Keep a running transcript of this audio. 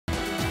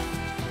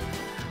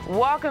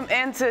Welcome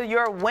into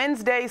your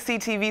Wednesday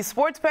CTV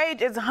Sports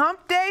Page. It's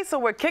hump day, so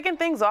we're kicking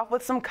things off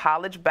with some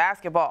college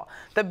basketball.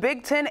 The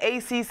Big Ten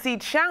ACC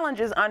Challenge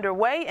is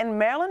underway, and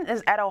Maryland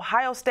is at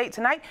Ohio State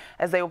tonight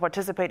as they will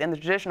participate in the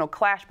traditional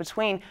clash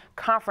between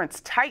conference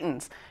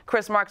titans.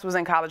 Chris Marks was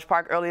in College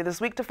Park earlier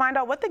this week to find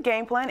out what the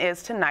game plan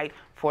is tonight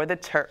for the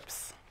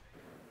Terps.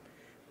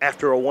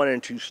 After a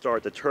 1-2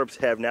 start, the Terps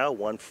have now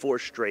won 4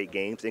 straight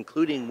games,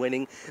 including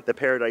winning the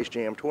Paradise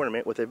Jam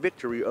tournament with a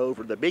victory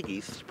over the Big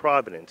East's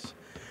Providence.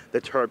 The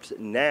Terps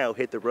now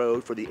hit the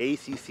road for the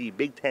ACC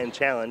Big Ten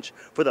Challenge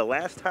for the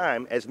last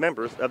time as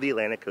members of the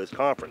Atlantic Coast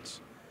Conference.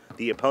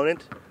 The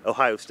opponent,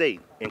 Ohio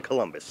State in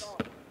Columbus.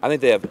 I think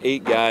they have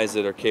 8 guys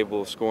that are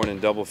capable of scoring in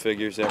double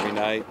figures every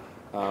night.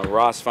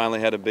 Ross finally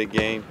had a big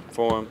game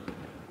for him.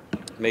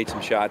 Made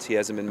some shots. He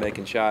hasn't been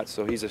making shots,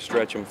 so he's a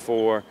stretch him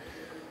 4.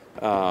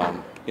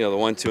 You know, the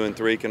 1, 2, and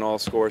 3 can all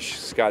score.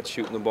 Scott's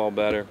shooting the ball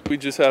better. We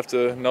just have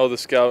to know the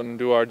scout and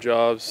do our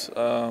jobs.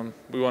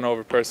 We went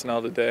over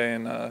personnel today,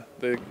 and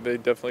they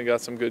definitely got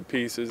some good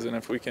pieces. And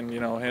if we can,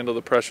 handle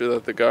the pressure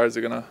that the guards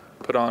are going to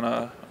put on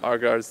our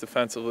guards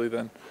defensively,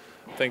 then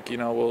I think,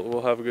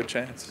 we'll have a good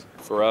chance.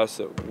 For us,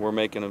 we're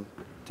making them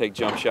take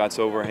jump shots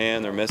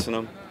overhand. They're missing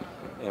them,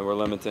 and we're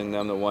limiting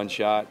them to 1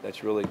 shot.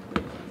 That's really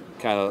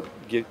kind of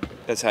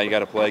that's how you got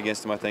to play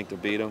against them, I think, to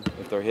beat them.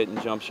 If they're hitting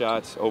jump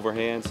shots,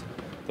 overhands,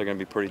 they're going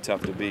to be pretty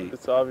tough to beat.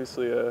 It's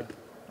obviously a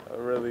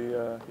really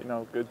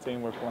good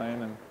team we're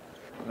playing, and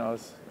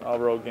all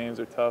road games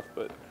are tough.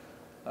 But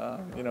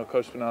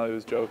Coach Finale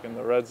was joking.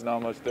 The Red's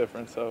not much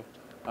different, so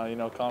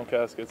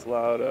Comcast gets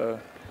loud.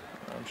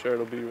 I'm sure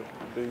it'll be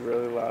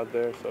really loud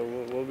there, so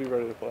we'll be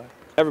ready to play.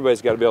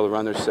 Everybody's got to be able to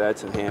run their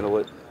sets and handle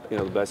it,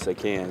 the best they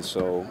can.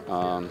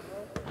 So.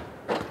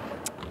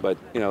 But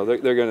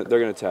they're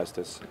gonna test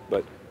us.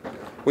 But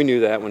we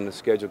knew that when the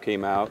schedule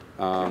came out.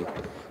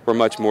 We're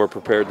much more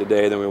prepared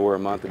today than we were a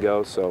month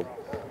ago. So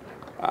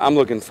I'm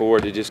looking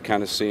forward to just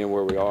kind of seeing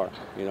where we are,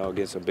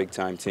 against a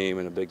big-time team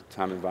in a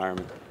big-time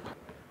environment.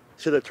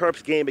 So the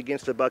Terps game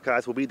against the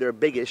Buckeyes will be their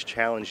biggest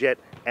challenge yet,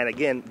 and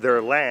again,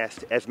 their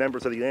last as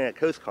members of the Atlantic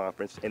Coast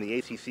Conference in the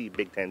ACC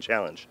Big Ten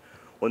Challenge.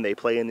 When they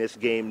play in this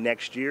game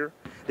next year,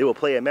 they will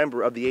play a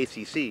member of the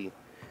ACC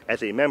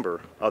as a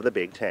member of the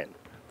Big Ten.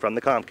 From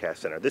the Comcast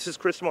Center, this is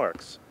Chris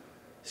Marks,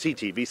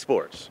 CTV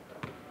Sports.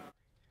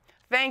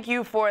 Thank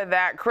you for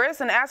that,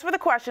 Chris. And as for the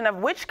question of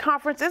which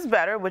conference is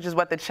better, which is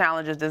what the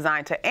challenge is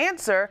designed to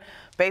answer,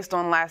 based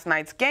on last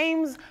night's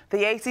games,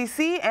 the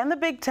ACC and the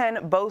Big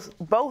Ten both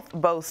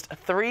boast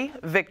 3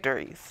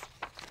 victories.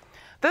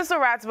 The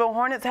Surrattsville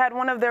Hornets had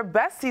one of their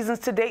best seasons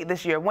to date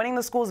this year, winning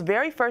the school's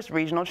very first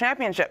regional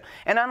championship.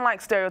 And unlike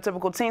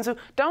stereotypical teens who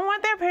don't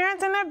want their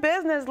parents in their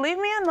business, leave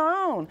me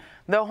alone,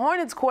 the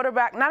Hornets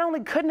quarterback not only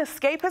couldn't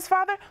escape his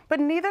father,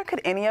 but neither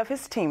could any of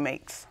his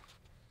teammates.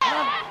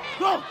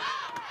 Go!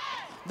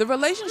 The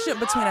relationship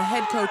between a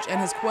head coach and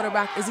his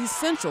quarterback is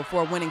essential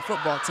for a winning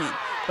football team.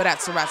 But at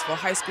Surrattsville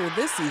High School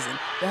this season,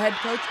 the head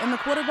coach and the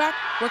quarterback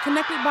were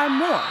connected by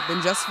more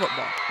than just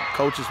football.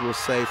 Coaches will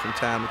say from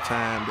time to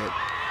time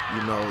that you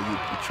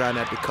try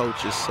not to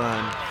coach your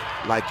son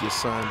like your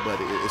son, but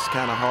it's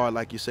kind of hard,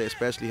 like you say,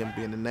 especially him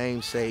being the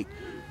namesake,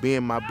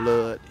 being my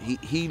blood.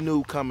 He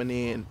knew coming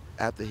in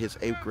after his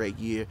 8th grade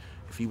year,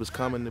 if he was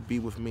coming to be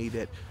with me,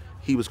 that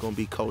he was going to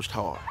be coached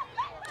hard.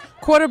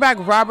 Quarterback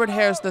Robert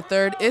Harris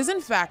III is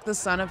in fact the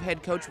son of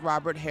head coach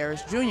Robert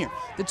Harris Jr.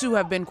 The two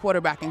have been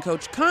quarterback and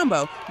coach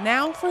combo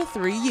now for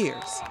 3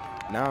 years.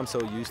 Now I'm so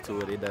used to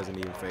it, it doesn't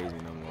even faze me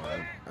no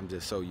more. I'm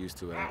just so used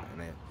to it.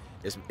 And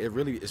it's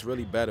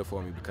really better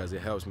for me because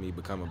it helps me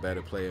become a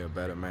better player, a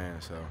better man,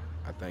 so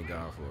I thank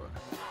God for it.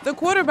 The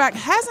quarterback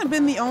hasn't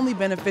been the only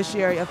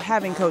beneficiary of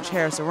having Coach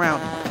Harris around.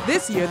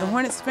 This year, the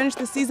Hornets finished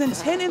the season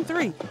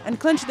 10-3 and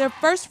clinched their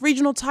first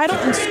regional title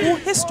in school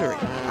history.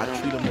 I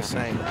treat them the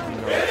same.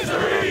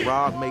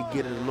 Rob may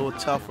get it a little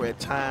tougher at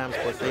times,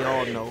 but they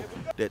all know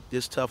that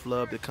this tough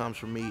love that comes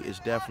from me is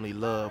definitely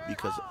love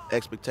because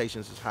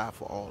expectations is high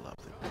for all of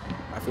them.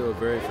 I feel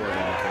very fortunate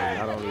because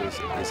not only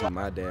is he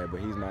my dad, but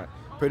he's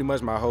pretty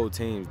much my whole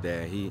team's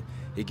dad. He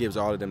gives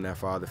all of them that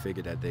father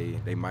figure that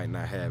they might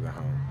not have at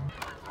home.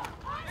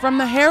 From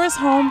the Harris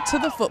home to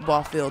the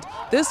football field,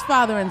 this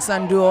father and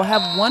son duo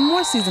have one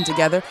more season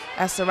together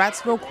as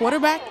Surrattsville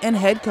quarterback and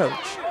head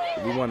coach.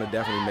 We want to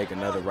definitely make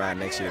another ride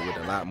next year with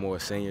a lot more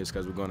seniors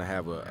because we're going to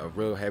have a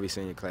real heavy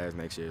senior class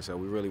next year, so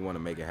we really want to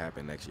make it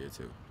happen next year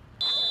too.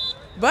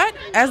 But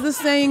as the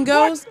saying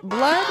goes,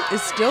 blood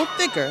is still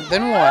thicker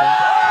than water.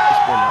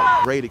 It's been a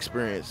great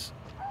experience,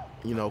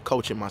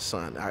 coaching my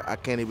son. I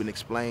can't even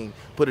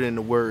put it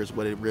into words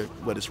what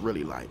it's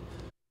really like.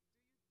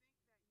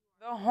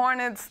 The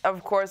Hornets,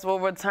 of course, will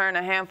return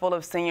a handful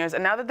of seniors,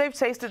 and now that they've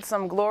tasted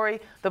some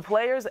glory, the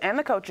players and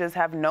the coaches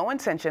have no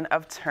intention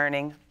of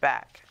turning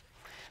back.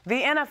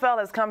 The NFL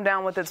has come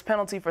down with its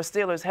penalty for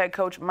Steelers head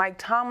coach Mike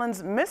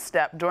Tomlin's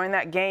misstep during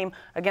that game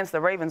against the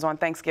Ravens on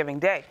Thanksgiving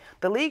Day.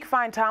 The league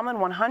fined Tomlin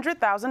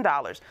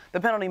 $100,000. The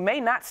penalty may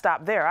not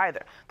stop there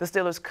either. The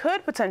Steelers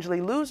could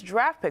potentially lose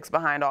draft picks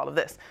behind all of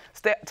this.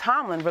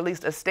 Tomlin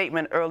released a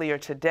statement earlier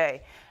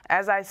today.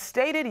 As I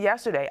stated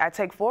yesterday, I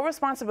take full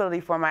responsibility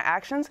for my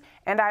actions,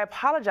 and I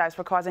apologize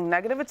for causing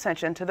negative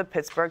attention to the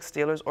Pittsburgh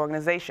Steelers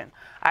organization.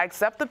 I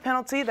accept the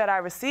penalty that I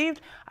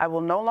received. I will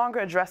no longer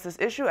address this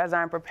issue as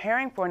I am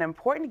preparing for an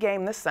important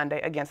game this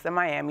Sunday against the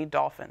Miami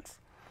Dolphins.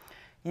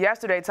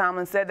 Yesterday,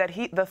 Tomlin said that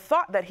the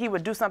thought that he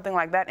would do something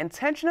like that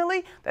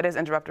intentionally, that is,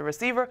 interrupt a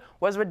receiver,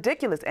 was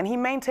ridiculous, and he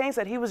maintains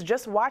that he was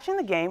just watching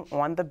the game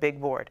on the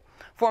big board.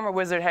 Former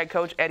Wizard head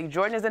coach Eddie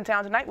Jordan is in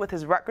town tonight with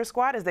his Rutgers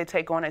squad as they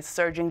take on a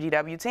surging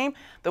GW team.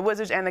 The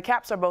Wizards and the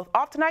Caps are both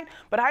off tonight,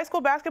 but high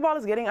school basketball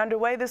is getting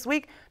underway this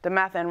week.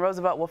 DeMatha and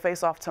Roosevelt will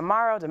face off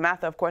tomorrow.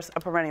 DeMatha, of course, a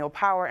perennial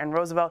power, and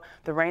Roosevelt,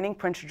 the reigning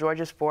Prince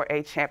George's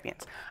 4A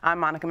champions. I'm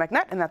Monica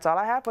McNutt, and that's all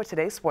I have for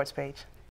today's Sports Page.